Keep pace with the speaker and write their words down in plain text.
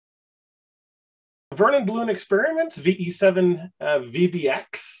Vernon Balloon Experiments, VE7VBX.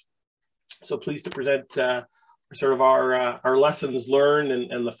 So pleased to present sort of our lessons learned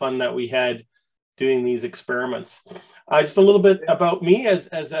and the fun that we had doing these experiments. Just a little bit about me, as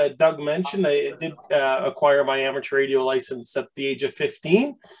Doug mentioned, I did acquire my amateur radio license at the age of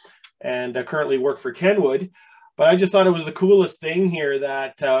 15 and currently work for Kenwood. But I just thought it was the coolest thing here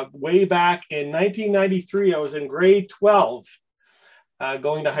that way back in 1993, I was in grade 12,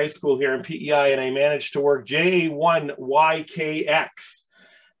 going to high school here in PEI, and I managed to work JA1YKX.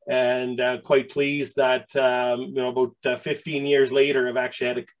 And quite pleased that, about 15 years later, I've actually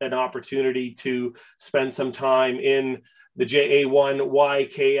had an opportunity to spend some time in the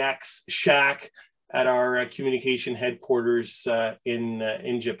JA1YKX shack at our communication headquarters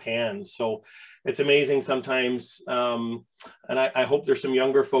in Japan. So it's amazing sometimes. And I hope there's some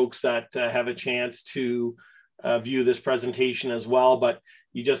younger folks that have a chance to view this presentation as well, but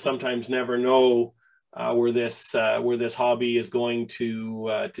you just sometimes never know where this hobby is going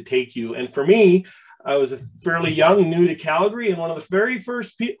to take you. And for me, I was fairly young, new to Calgary, and one of the very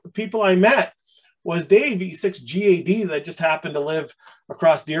first people I met was Dave, VE6GAD, that just happened to live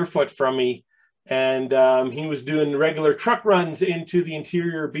across Deerfoot from me. And he was doing regular truck runs into the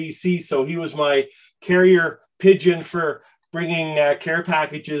interior BC. So he was my carrier pigeon for bringing care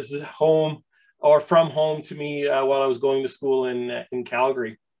packages home or from home to me while I was going to school in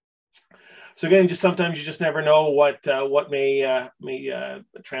Calgary. So again, just sometimes you just never know what may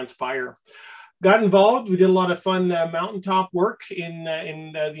transpire. Got involved. We did a lot of fun mountaintop work in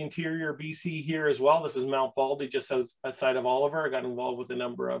the interior BC here as well. This is Mount Baldy, just outside of Oliver. I got involved with a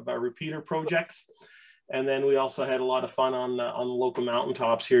number of repeater projects, and then we also had a lot of fun on the local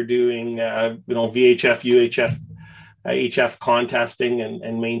mountaintops here, doing VHF, UHF, HF contesting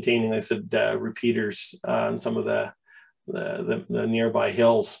and maintaining, I said, repeaters on some of the nearby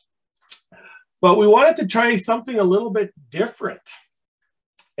hills. But we wanted to try something a little bit different.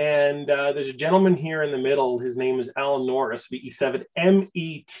 And there's a gentleman here in the middle. His name is Al Norris,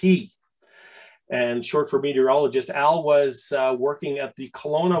 VE7MET, and short for meteorologist. Al was working at the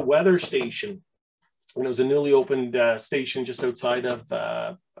Kelowna Weather Station. And it was a newly opened station just outside of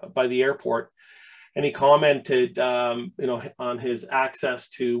by the airport. And he commented, on his access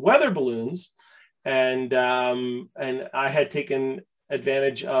to weather balloons. And I had taken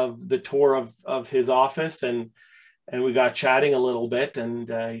advantage of the tour of his office, and we got chatting a little bit, and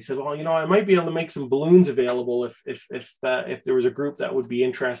he said, well, I might be able to make some balloons available if there was a group that would be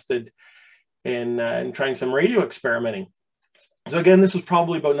interested in trying some radio experimenting. So again, this was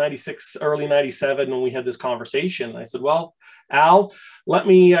probably about 96, early 97 when we had this conversation. I said, well, Al, let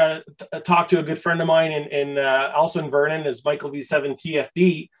me talk to a good friend of mine also in Vernon, is Michael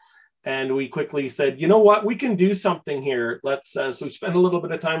V7TFD. And we quickly said, you know what, we can do something here. Let's, so we spent a little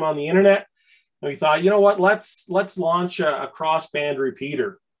bit of time on the internet. And we thought, you know what, let's launch a crossband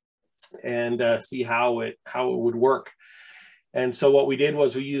repeater and see how it would work. And so what we did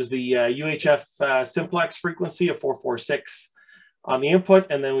was we used the UHF simplex frequency of 446 on the input,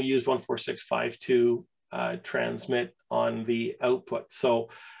 and then we used 14652 transmit on the output. So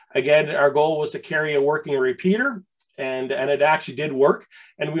again, our goal was to carry a working repeater, and it actually did work.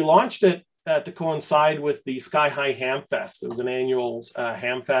 And we launched it to coincide with the Sky High Ham Fest. It was an annual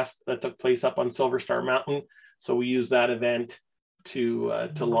ham fest that took place up on Silver Star Mountain. So we used that event to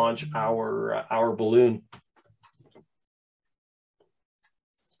launch our balloon.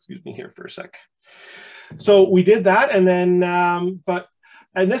 Excuse me here for a sec. So we did that, and then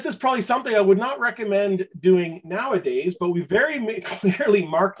and this is probably something I would not recommend doing nowadays, but we very clearly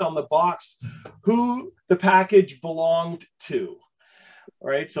marked on the box who the package belonged to. All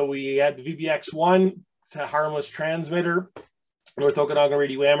right, so we had the VBX1, it's a harmless transmitter, North Okanagan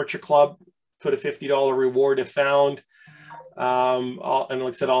Radio Amateur Club, put a $50 reward if found, and like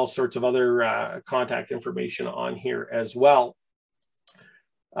I said, all sorts of other contact information on here as well.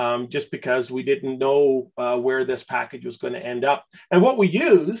 Just because we didn't know where this package was going to end up. And what we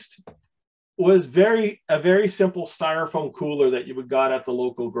used was a very simple styrofoam cooler that you would got at the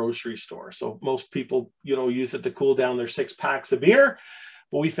local grocery store. So most people, use it to cool down their 6 packs of beer,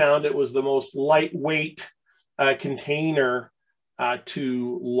 but we found it was the most lightweight container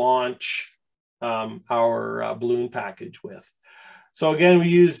to launch our balloon package with. So again, we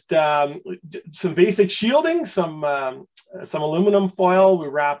used some basic shielding, some aluminum foil. We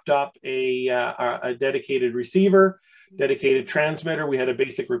wrapped up a dedicated receiver, dedicated transmitter. We had a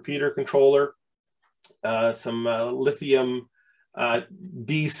basic repeater controller, some lithium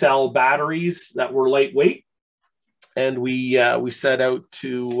D-cell batteries that were lightweight, and we set out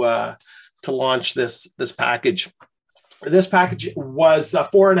to launch this package. This package was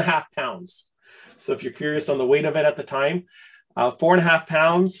 4.5 pounds. So if you're curious on the weight of it at the time, 4.5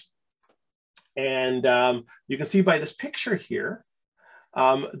 pounds. And you can see by this picture here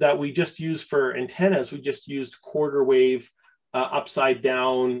that we just used for antennas, we just used quarter wave upside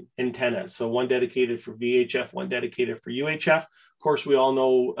down antennas. So one dedicated for VHF, one dedicated for UHF. Of course, we all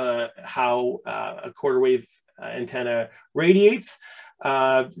know how a quarter wave antenna radiates,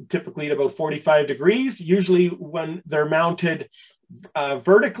 typically at about 45 degrees. Usually when they're mounted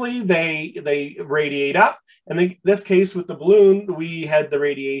vertically, they radiate up. And in this case with the balloon, we had the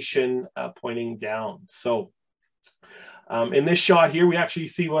radiation pointing down. So in this shot here, we actually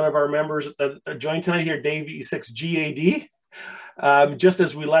see one of our members that joined tonight here, Dave VE7GAD. Just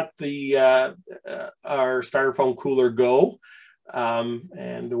as we let the our styrofoam cooler go,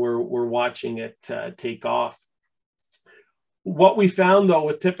 and we're watching it take off. What we found though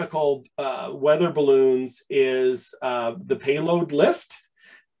with typical weather balloons is the payload lift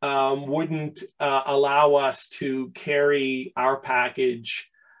wouldn't allow us to carry our package.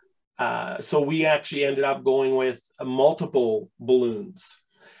 So we actually ended up going with multiple balloons.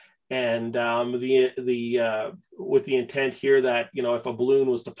 And with the intent here that, you know, if a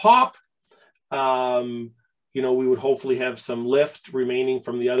balloon was to pop, you know, we would hopefully have some lift remaining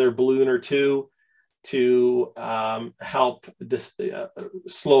from the other balloon or two to help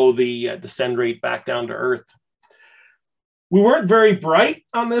slow the descend rate back down to Earth. We weren't very bright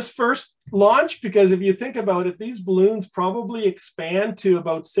on this first launch because if you think about it, these balloons probably expand to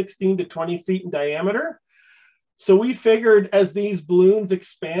about 16 to 20 feet in diameter. So we figured as these balloons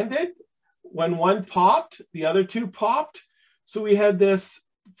expanded, when one popped, the other two popped. So we had this,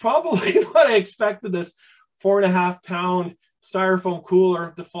 probably what I expected, this 4.5 pound styrofoam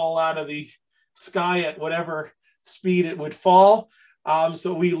cooler to fall out of the sky at whatever speed it would fall.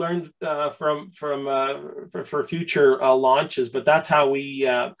 So we learned for future launches, but that's how we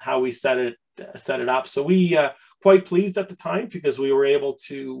set it up. So we quite pleased at the time because we were able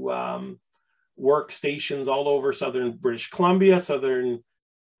to work stations all over southern British Columbia, southern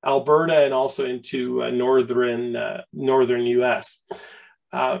Alberta, and also into northern US.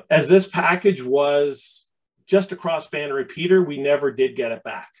 As this package was just a crossband repeater, we never did get it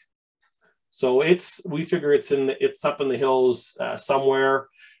back. So we figure it's up in the hills somewhere.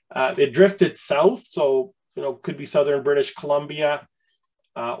 It drifted south, so you know could be southern British Columbia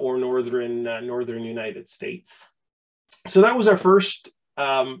or northern United States. So that was our first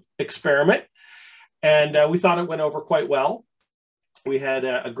experiment, and we thought it went over quite well. We had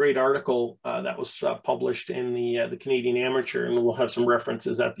a great article that was published in the Canadian Amateur, and we'll have some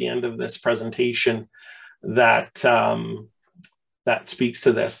references at the end of this presentation that speaks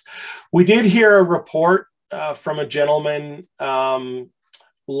to this. We did hear a report from a gentleman,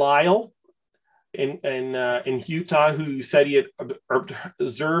 Lyle, in Utah, who said he had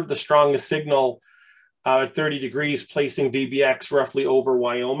observed the strongest signal at 30 degrees, placing VBX roughly over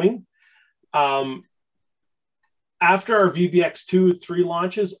Wyoming. After our VBX 2-3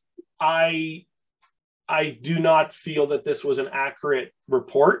 launches, I do not feel that this was an accurate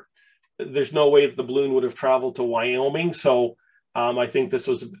report. There's no way that the balloon would have traveled to Wyoming. So I think this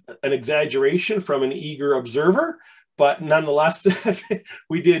was an exaggeration from an eager observer, but nonetheless,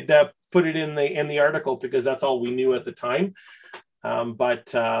 we did put it in the article because that's all we knew at the time.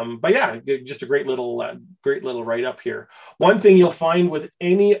 But yeah, just a great little write up here. One thing you'll find with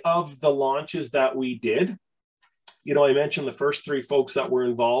any of the launches that we did, you know, I mentioned the first 3 folks that were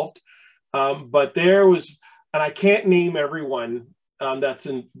involved, but there was, and I can't name everyone that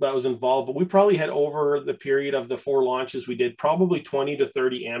was involved, but we probably had over the period of the 4 launches we did probably 20 to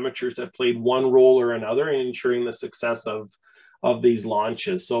 30 amateurs that played one role or another in ensuring the success of these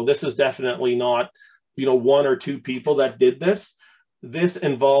launches. So this is definitely not, you know, 1 or 2 people that did this. This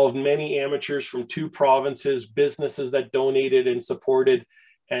involved many amateurs from 2 provinces, businesses that donated and supported.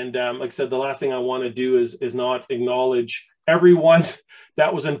 And like I said, the last thing I want to do is not acknowledge everyone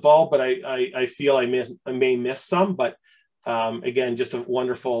that was involved, but I feel I may miss some, but again, just a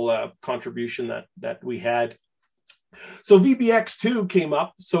wonderful contribution that we had. So VBX2 came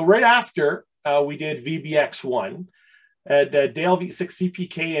up. So right after we did VBX1, Dale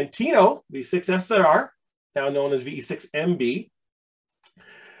VE6CPK and Tino VE6SR, now known as VE7VBX,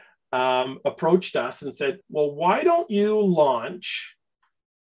 approached us and said, well, why don't you launch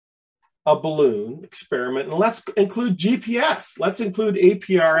a balloon experiment and let's include GPS, let's include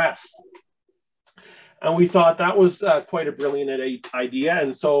APRS. And we thought that was quite a brilliant idea.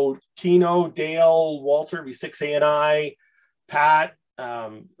 And so Tino, Dale, Walter, VE6ANI, Pat,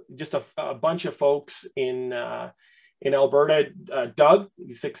 just a bunch of folks in Alberta, Doug,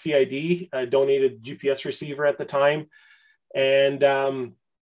 VE6CID, donated GPS receiver at the time. And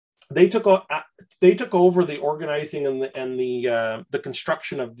they took over the organizing and the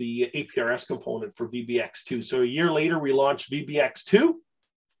construction of the APRS component for VBX2. So a year later, we launched VBX2.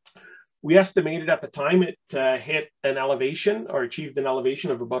 We estimated at the time it hit an elevation or achieved an elevation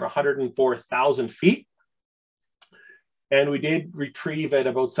of about 104,000 feet. And we did retrieve it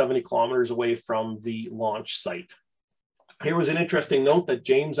about 70 kilometers away from the launch site. Here was an interesting note that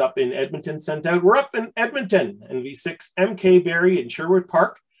James up in Edmonton sent out. We're up in Edmonton, and VE7 Barrie in Sherwood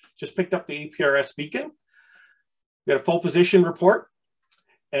Park just picked up the APRS beacon. We got a full position report.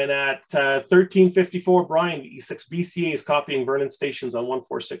 And at 13:54, Brian, VE6 BCA is copying Vernon stations on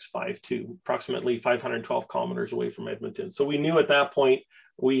 14652, approximately 512 kilometers away from Edmonton. So we knew at that point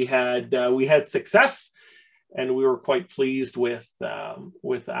we had success, and we were quite pleased with our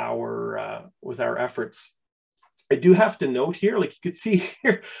efforts. I do have to note here, like you could see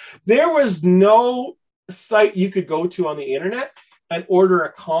here, there was no site you could go to on the internet and order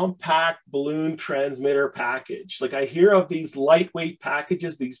a compact balloon transmitter package. Like I hear of these lightweight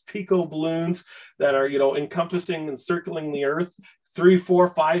packages, these pico balloons that are, encompassing and circling the Earth 3,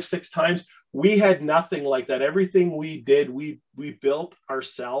 4, 5, 6 times. We had nothing like that. Everything we did, we built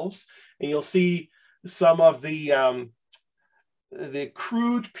ourselves. And you'll see some of the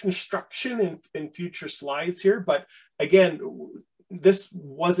crude construction in future slides here. But again, this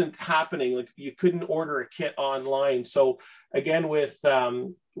wasn't happening. Like you couldn't order a kit online. So again, with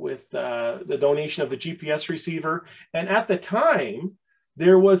the donation of the GPS receiver, and at the time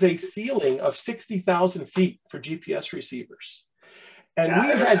there was a ceiling of 60,000 feet for GPS receivers, and we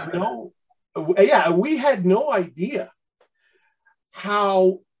had no idea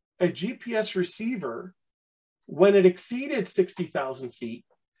how a GPS receiver, when it exceeded 60,000 feet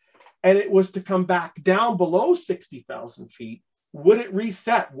and it was to come back down below 60,000 feet, would it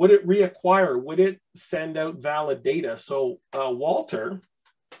reset? Would it reacquire? Would it send out valid data? So Walter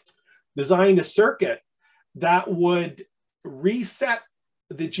designed a circuit that would reset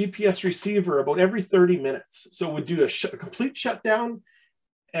the GPS receiver about every 30 minutes. So it would do a complete shutdown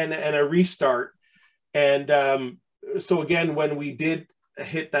and a restart. And so again, when we did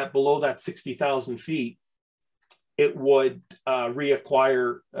hit that below that 60,000 feet, it would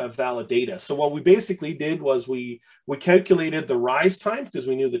reacquire valid data. So what we basically did was we calculated the rise time because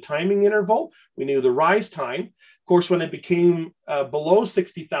we knew the timing interval, we knew the rise time. Of course, when it became below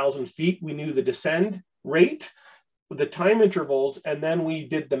 60,000 feet, we knew the descend rate, the time intervals, and then we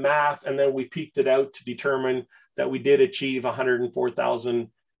did the math, and then we peaked it out to determine that we did achieve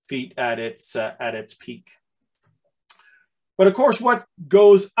 104,000 feet at its peak. But of course, what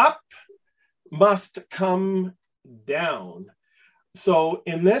goes up must come down. So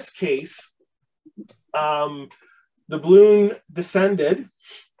in this case, the balloon descended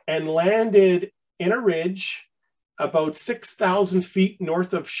and landed in a ridge about 6,000 feet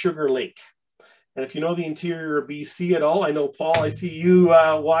north of Sugar Lake. And if you know the interior of BC at all, I know, Paul, I see you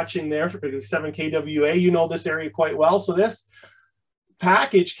watching there for 7KWA. You know this area quite well. So this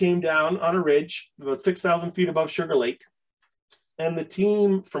package came down on a ridge about 6,000 feet above Sugar Lake. And the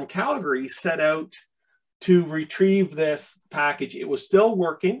team from Calgary set out to retrieve this package. It was still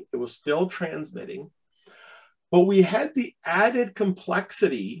working, it was still transmitting, but we had the added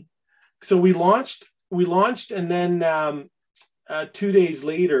complexity. So we launched, and then 2 days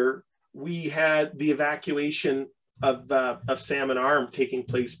later, we had the evacuation of Salmon Arm taking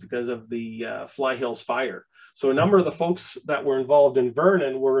place because of the Fly Hills fire. So a number of the folks that were involved in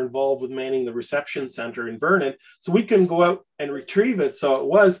Vernon were involved with manning the reception center in Vernon. So we couldn't go out and retrieve it. So it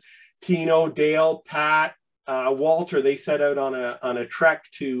was Tino, Dale, Pat, Walter. They set out on a trek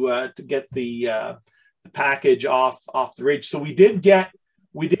to get the package off the ridge. So we did get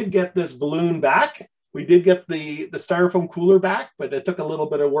this balloon back. We did get the styrofoam cooler back, but it took a little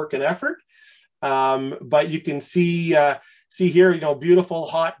bit of work and effort. But you can see here, beautiful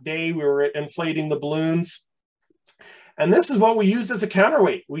hot day. We were inflating the balloons. And this is what we used as a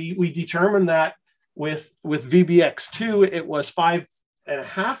counterweight. We determined that with VBX2, it was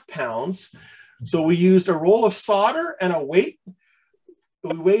 5.5 pounds. So we used a roll of solder and a weight.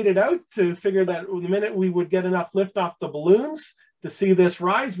 We weighed it out to figure that the minute we would get enough lift off the balloons to see this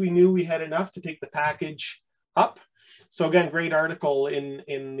rise, we knew we had enough to take the package up. So again, great article in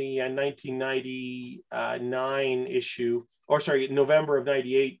the 1999 issue, or sorry, November of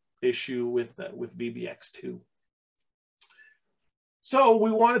 98 issue with VBX2. So we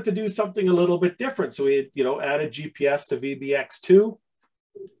wanted to do something a little bit different. So we had, added GPS to VBX2.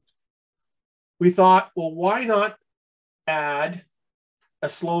 We thought, well, why not add a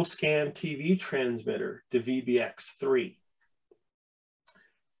slow scan TV transmitter to VBX3?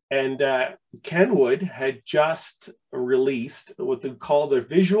 And Kenwood had just released what they call their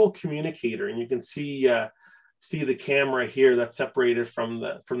visual communicator, and you can see the camera here that's separated from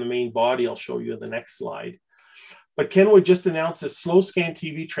the main body. I'll show you in the next slide. But Kenwood just announced a slow scan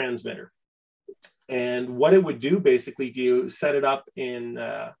TV transmitter. And what it would do, basically, if you set it up in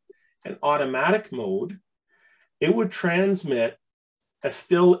an automatic mode, it would transmit a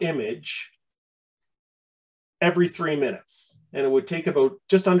still image every 3 minutes. And it would take about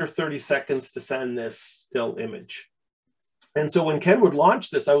just under 30 seconds to send this still image. And so when Kenwood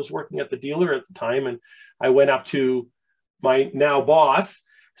launched this, I was working at the dealer at the time, and I went up to my now boss.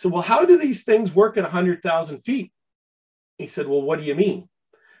 I said, well, how do these things work at 100,000 feet? He said, well, what do you mean?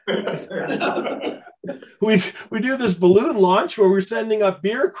 we do this balloon launch where we're sending up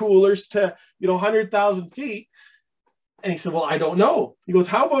beer coolers to 100,000 feet. And he said, well, I don't know. He goes,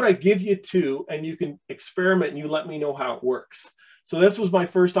 how about I give you two and you can experiment and you let me know how it works. So this was my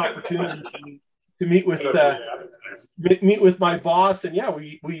first opportunity to meet with my boss. And yeah,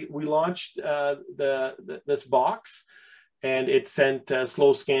 we launched this box, and it sent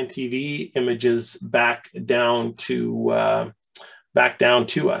slow scan TV images back down to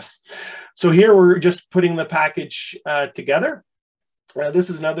us. So here we're just putting the package together. This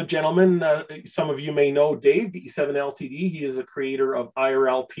is another gentleman. Some of you may know Dave, VE7 Ltd. He is a creator of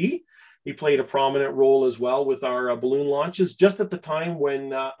IRLP. He played a prominent role as well with our balloon launches, just at the time when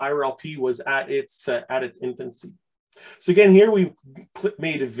IRLP was at its infancy. So again, here we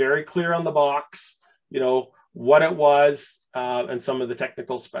made it very clear on the box, what it was and some of the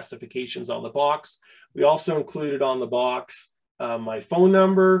technical specifications on the box. We also included on the box my phone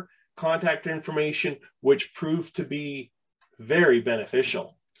number, contact information, which proved to be very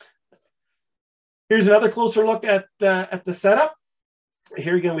beneficial. Here's another closer look at the setup.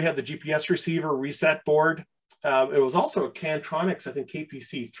 Here again, we have the GPS receiver reset board. It was also a Cantronics, I think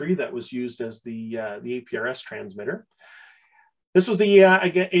KPC3, that was used as the APRS transmitter. This was the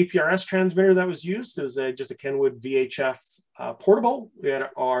again, APRS transmitter that was used. It was just a Kenwood VHF portable. We had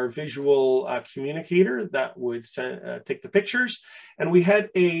our visual communicator that would take the pictures. And we had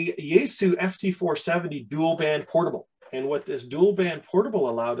a Yaesu FT470 dual band portable. And what this dual band portable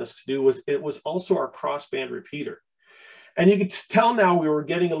allowed us to do was it was also our crossband repeater. And you could tell now we were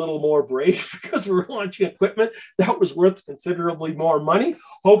getting a little more brave because we were launching equipment that was worth considerably more money,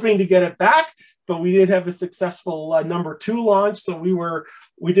 hoping to get it back. But we did have a successful #2 launch, so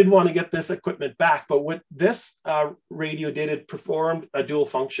we did want to get this equipment back. But what this radio did, it performed a dual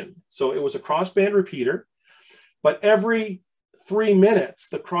function. So it was a crossband repeater, but every 3 minutes,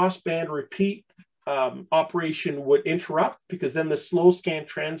 the crossband repeat operation would interrupt, because then the slow scan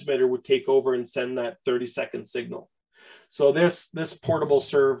transmitter would take over and send that 30-second signal. So this portable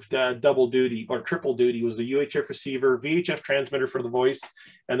served double duty or triple duty. It was the UHF receiver, VHF transmitter for the voice,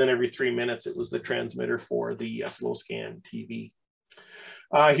 and then every 3 minutes it was the transmitter for the slow scan TV.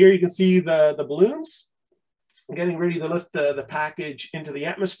 Here you can see the balloons getting ready to lift the package into the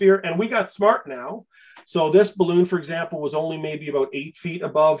atmosphere, and we got smart now. So this balloon, for example, was only maybe about 8 feet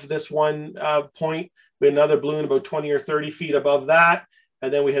above this one point. We had another balloon about 20 or 30 feet above that.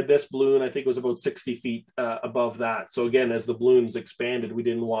 And then we had this balloon, I think it was about 60 feet above that. So again, as the balloons expanded, we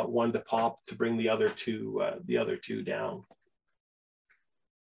didn't want one to pop to bring the other two down.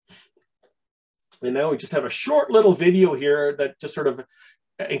 And now we just have a short little video here that just sort of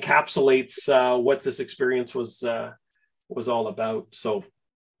encapsulates what this experience was all about. So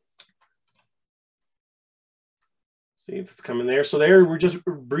see if it's coming there. So there, we're just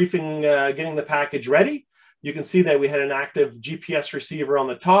briefing, getting the package ready. You can see that we had an active GPS receiver on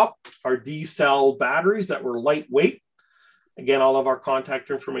the top, our D-cell batteries that were lightweight. Again, all of our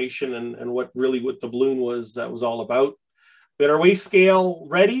contact information and what the balloon was all about. We had our weight scale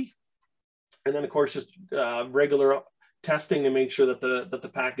ready. And then of course, just regular testing to make sure that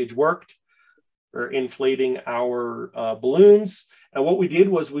the package worked. We're inflating our balloons. And what we did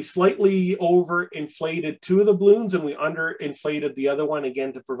was we slightly overinflated 2 of the balloons, and we underinflated the other one,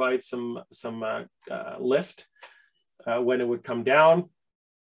 again, to provide some lift when it would come down.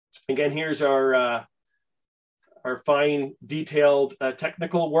 Again, here's our fine detailed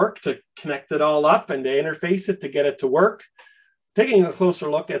technical work to connect it all up and to interface it to get it to work. Taking a closer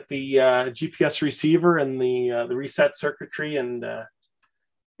look at the GPS receiver and the reset circuitry and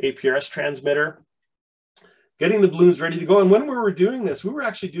APRS transmitter, getting the balloons ready to go. And when we were doing this, we were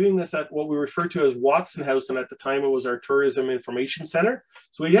actually doing this at what we refer to as Watson House, and at the time it was our Tourism Information Center.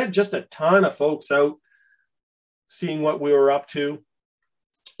 So we had just a ton of folks out seeing what we were up to.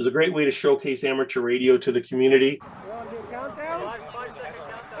 It was a great way to showcase amateur radio to the community. You want to do a countdown? 5-second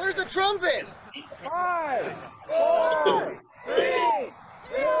countdown. Where's the trumpet? 5, 4, 3,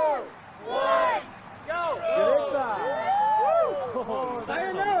 2,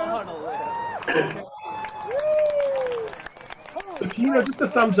 So Tina, just a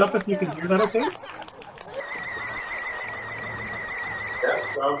thumbs up if you can hear that, okay?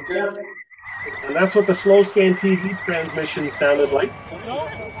 Yeah, sounds good. And that's what the slow scan TV transmission sounded like. No,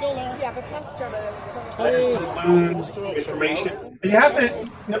 it's still there. Yeah, but that's still there. There's the balloon information. And you have to...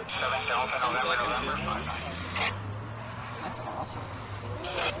 That's awesome.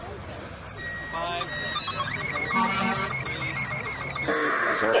 5.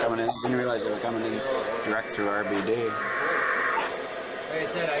 So they're coming in. Didn't realize they were coming in direct through RBD. Like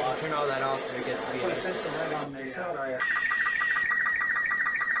I said, I can turn all that off so it gets to be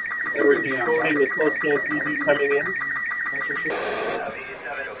So we're decoding the slow scan TV coming in.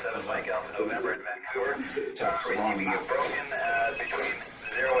 VE7OHM Mike Alpha November in Vancouver. Receiving a broken between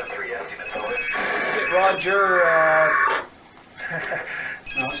 0 and 3 estimates over. Roger,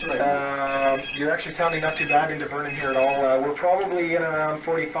 you're actually sounding not too bad into Vernon here at all. We're probably in around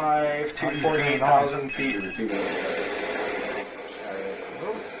 45 to 48,000 feet.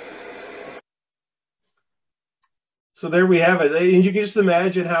 So there we have it. And you can just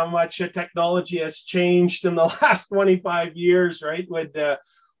imagine how much technology has changed in the last 25 years, right?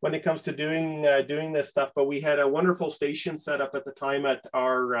 When it comes to doing this stuff. But we had a wonderful station set up at the time at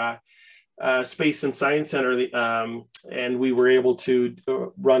our Space and Science Center, and we were able to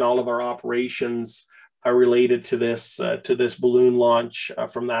run all of our operations related to this balloon launch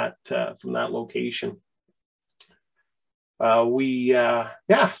from that location.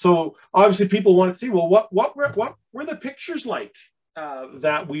 So obviously people want to see, well, what were the pictures like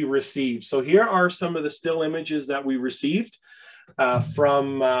that we received? So here are some of the still images that we received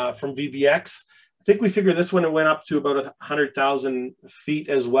from VBX. I think we figured this one went up to about 100,000 feet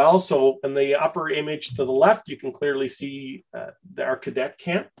as well. So in the upper image to the left, you can clearly see our cadet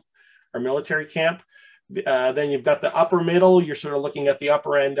camp, our military camp. Then you've got the upper middle. You're sort of looking at the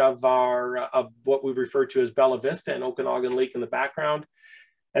upper end of what we refer to as Bella Vista and Okanagan Lake in the background.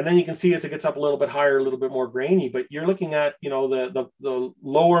 And then you can see as it gets up a little bit higher, a little bit more grainy. But you're looking at the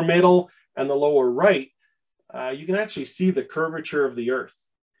lower middle and the lower right. You can actually see the curvature of the Earth.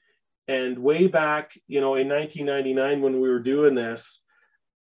 And way back, in 1999 when we were doing this,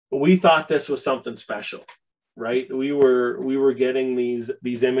 we thought this was something special, right? We were getting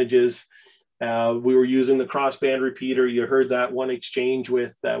these images. We were using the crossband repeater. You heard that one exchange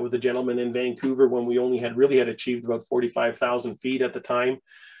with a gentleman in Vancouver when we only had achieved about 45,000 feet at the time.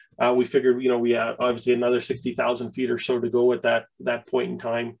 We figured, we had obviously another 60,000 feet or so to go at that point in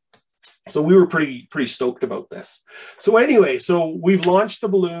time. So we were pretty stoked about this. So anyway, so we've launched the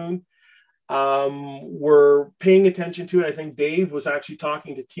balloon. We're paying attention to it. I think Dave was actually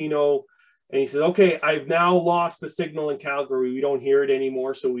talking to Tino, and he said, okay, I've now lost the signal in Calgary. We don't hear it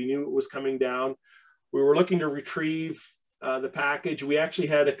anymore. So we knew it was coming down. We were looking to retrieve the package. We actually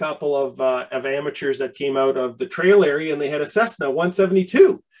had a couple of amateurs that came out of the trail area, and they had a Cessna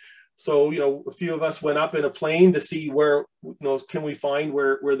 172. So, a few of us went up in a plane to see where, can we find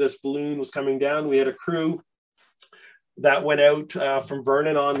where this balloon was coming down. We had a crew that went out from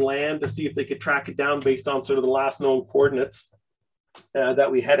Vernon on land to see if they could track it down based on sort of the last known coordinates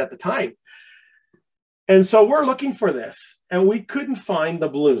that we had at the time. And so we're looking for this, and we couldn't find the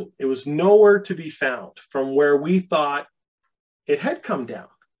balloon. It was nowhere to be found from where we thought it had come down.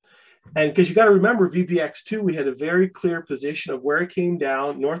 And because you got to remember, VBX2, we had a very clear position of where it came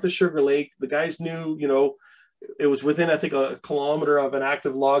down, north of Sugar Lake. The guys knew, it was within, I think, a kilometer of an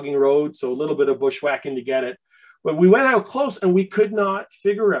active logging road, so a little bit of bushwhacking to get it. But we went out close, and we could not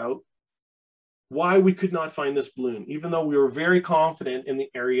figure out why we could not find this balloon, even though we were very confident in the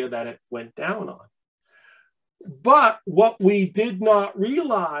area that it went down on. But what we did not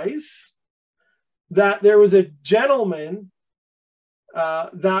realize, that there was a gentleman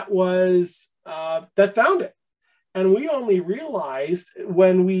that found it. And we only realized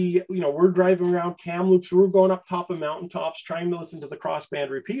when we're driving around Kamloops, we were going up top of mountaintops trying to listen to the crossband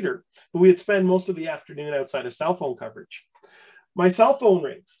repeater, but we had spent most of the afternoon outside of cell phone coverage. My cell phone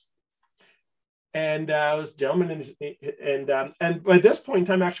rings, and this gentleman, and by this point in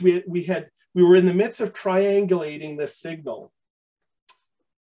time, actually, we were in the midst of triangulating this signal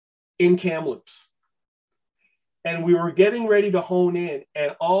in Kamloops. And we were getting ready to hone in,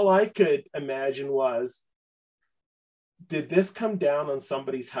 and all I could imagine was, did this come down on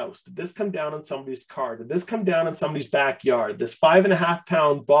somebody's house? Did this come down on somebody's car? Did this come down on somebody's backyard? This 5.5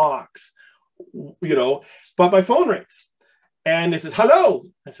 pound box, but my phone rings. And it says, hello.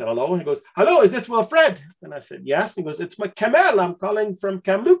 I said, hello. And he goes, hello, is this Wilfred? And I said, yes. And he goes, it's my Kamel. I'm calling from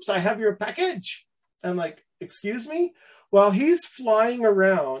Kamloops. I have your package. And I'm like, excuse me? Well, he's flying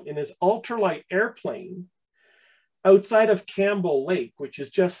around in his ultralight airplane outside of Campbell Lake, which is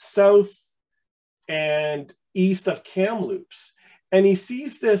just south and east of Kamloops. And he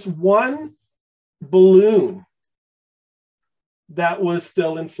sees this one balloon that was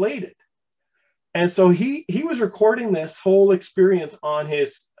still inflated. And so he was recording this whole experience on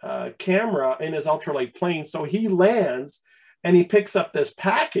his camera in his ultralight plane. So he lands and he picks up this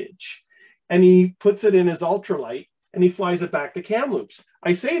package and he puts it in his ultralight and he flies it back to Kamloops.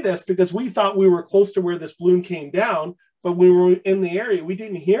 I say this because we thought we were close to where this balloon came down, but when we were in the area, we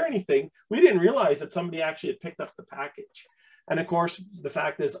didn't hear anything. We didn't realize that somebody actually had picked up the package. And of course, the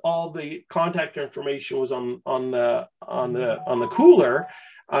fact is all the contact information was on the cooler.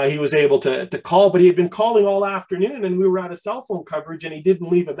 He was able to call, but he had been calling all afternoon and we were out of cell phone coverage and he didn't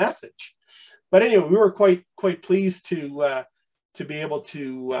leave a message. But anyway, we were quite pleased to be able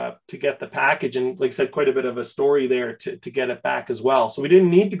to get the package, and like I said, quite a bit of a story there to get it back as well. So we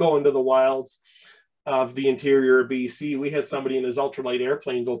didn't need to go into the wilds of the interior of BC. We had somebody in his ultralight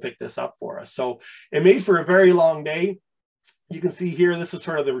airplane go pick this up for us. So it made for a very long day. You can see here, this is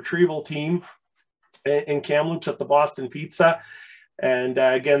sort of the retrieval team in Kamloops at the Boston Pizza. And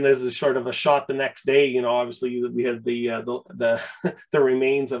again, this is sort of a shot the next day. You know, obviously we had the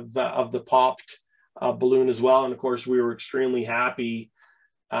remains of the popped balloon as well. And of course, we were extremely happy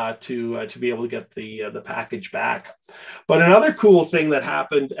to be able to get the package back. But another cool thing that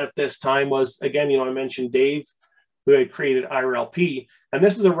happened at this time was, again, you know, I mentioned Dave, who had created IRLP, and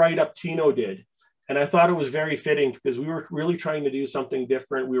this is a write-up Tino did. And I thought it was very fitting because we were really trying to do something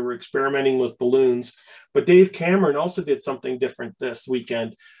different. We were experimenting with balloons, but Dave Cameron also did something different this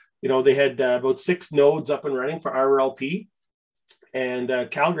weekend. You know, they had about 6 nodes up and running for IRLP.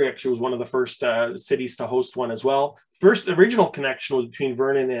 And Calgary actually was one of the first cities to host one as well. First original connection was between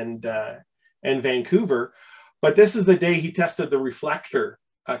Vernon and Vancouver, but this is the day he tested the reflector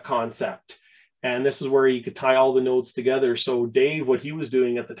concept. And this is where you could tie all the nodes together. So Dave, what he was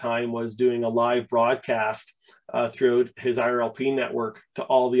doing at the time was doing a live broadcast through his IRLP network to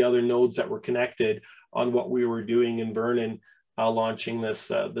all the other nodes that were connected on what we were doing in Vernon, launching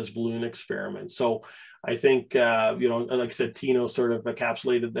this balloon experiment. So I think, you know, like I said, Tino sort of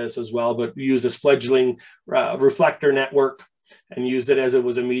encapsulated this as well, but we used this fledgling reflector network and used it as it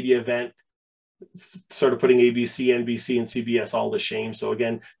was a media event, sort of putting ABC, NBC, and CBS all to shame. So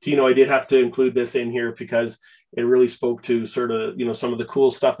again, Tino, I did have to include this in here because it really spoke to sort of, you know, some of the cool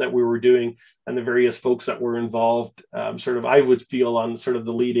stuff that we were doing and the various folks that were involved, sort of, I would feel, on sort of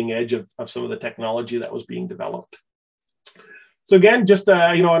the leading edge of some of the technology that was being developed. So again, just,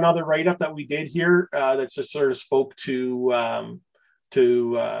 you know, another write-up that we did here that just sort of spoke to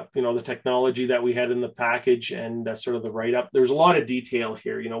you know, the technology that we had in the package and sort of the write-up. There's a lot of detail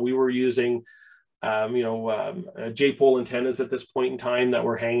here. You know, we were using, you know, J-pole antennas at this point in time that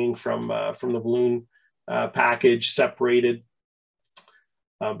were hanging from the balloon package, separated.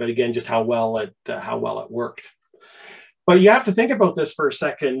 But again, just how well it worked. But you have to think about this for a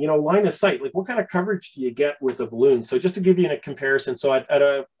second. You know, line of sight, like what kind of coverage do you get with a balloon? So just to give you a comparison, so at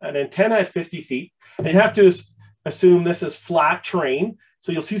an antenna at 50 feet, and you have to assume this is flat terrain.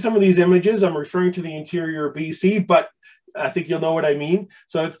 So you'll see some of these images. I'm referring to the interior of BC, but I think you'll know what I mean.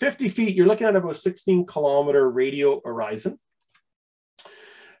 So at 50 feet, you're looking at about a 16-kilometer radio horizon.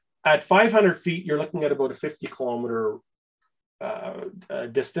 At 500 feet, you're looking at about a 50-kilometer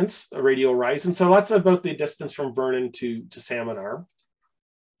distance, a radio horizon. So that's about the distance from Vernon to Salmon.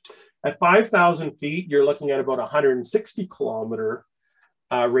 At 5,000 feet, you're looking at about 160-kilometer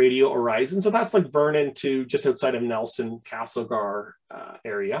radio horizon. So that's like Vernon to just outside of Nelson, Castlegar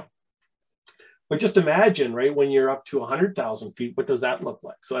area. But just imagine, right, when you're up to 100,000 feet, what does that look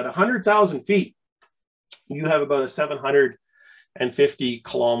like? So at 100,000 feet, you have about a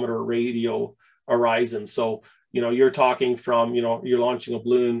 750-kilometer radio horizon. So, you know, you're talking from, you know, you're launching a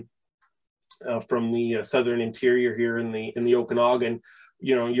balloon from the southern interior here in the Okanagan.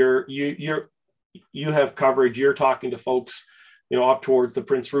 You know, you have coverage. You're talking to folks, you know, up towards the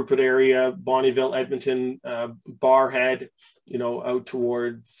Prince Rupert area, Bonnyville, Edmonton, Barrhead, you know, out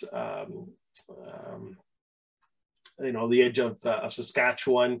towards, you know, the edge of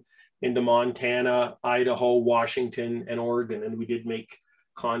Saskatchewan into Montana, Idaho, Washington, and Oregon. And we did make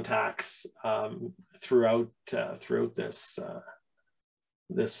contacts throughout this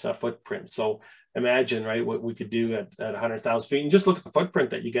footprint. So imagine, right, what we could do at 100,000 feet, and just look at the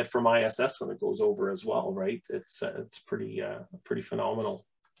footprint that you get from ISS when it goes over as well, right? It's pretty phenomenal.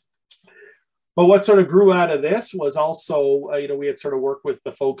 But what sort of grew out of this was also, you know, we had sort of worked with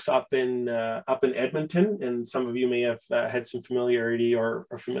the folks up in Edmonton, and some of you may have had some familiarity or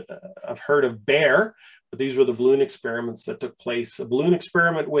have heard of BEAR, but these were the balloon experiments that took place. A balloon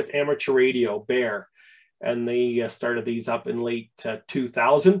experiment with amateur radio, BEAR, and they started these up in late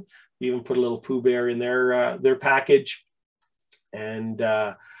 2000. even put a little Pooh Bear in their package. And,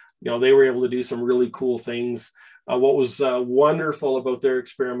 you know, they were able to do some really cool things. What was wonderful about their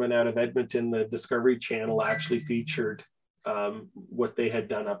experiment out of Edmonton, the Discovery Channel actually featured what they had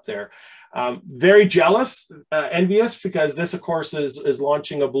done up there. Very jealous, envious, because this, of course, is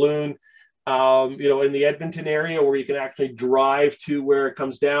launching a balloon, you know, in the Edmonton area where you can actually drive to where it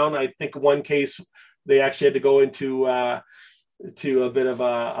comes down. I think in one case they actually had to go into to a bit of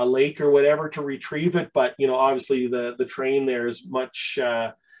a lake or whatever to retrieve it, but you know, obviously the train there is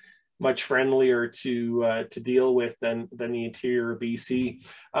much friendlier to deal with than the interior of BC.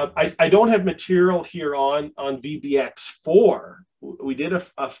 I don't have material here on VBX4. We did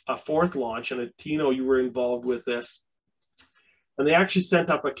a fourth launch, and Tino, you were involved with this, and they actually sent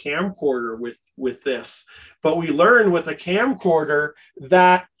up a camcorder with this. But we learned with a camcorder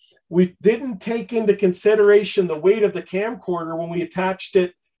that we didn't take into consideration the weight of the camcorder when we attached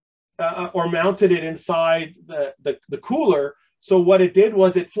it or mounted it inside the cooler. So what it did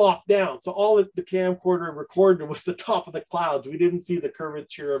was it flopped down. So all the camcorder recorded was the top of the clouds. We didn't see the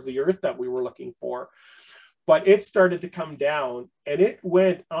curvature of the Earth that we were looking for. But it started to come down, and it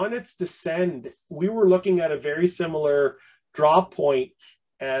went on its descend. We were looking at a very similar drop point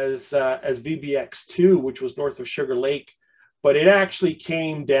as VBX2, which was north of Sugar Lake, but it actually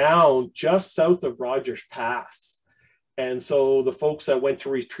came down just south of Rogers Pass. And so the folks that went to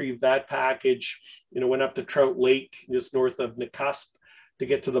retrieve that package, you know, went up to Trout Lake, just north of Nakusp, to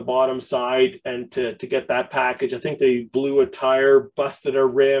get to the bottom side and to get that package. I think they blew a tire, busted a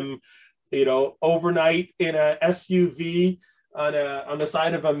rim, you know, overnight in a SUV on the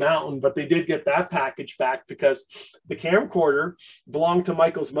side of a mountain. But they did get that package back because the camcorder belonged to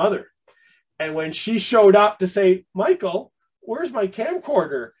Michael's mother. And when she showed up to say, "Michael, where's my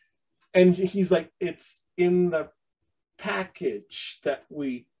camcorder?" And he's like, "It's in the package that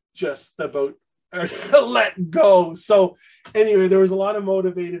we just about let go." So anyway, there was a lot of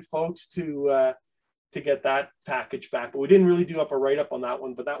motivated folks to get that package back, but we didn't really do up a write-up on that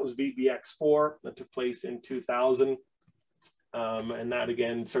one. But that was VBX4 that took place in 2000, and that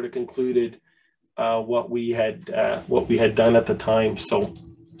again sort of concluded what we had done at the time. So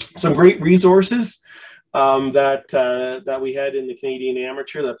some great resources that we had in the Canadian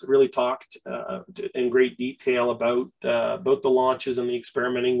Amateur that's really talked in great detail about the launches and the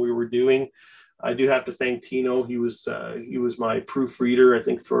experimenting we were doing. I do have to thank Tino. He was my proofreader, I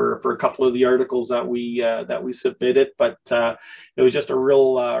think, for a couple of the articles that we submitted. But it was just a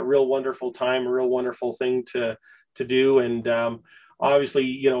real wonderful time, a real wonderful thing to do. And obviously,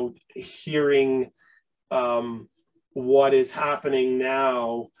 you know, hearing what is happening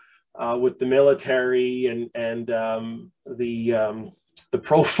now with the military and the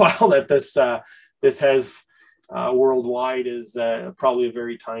profile that this has worldwide is probably a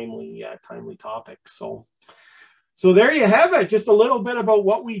very timely topic. So there you have it. Just a little bit about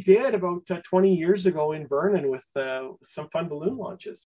what we did about 20 years ago in Vernon with some fun balloon launches.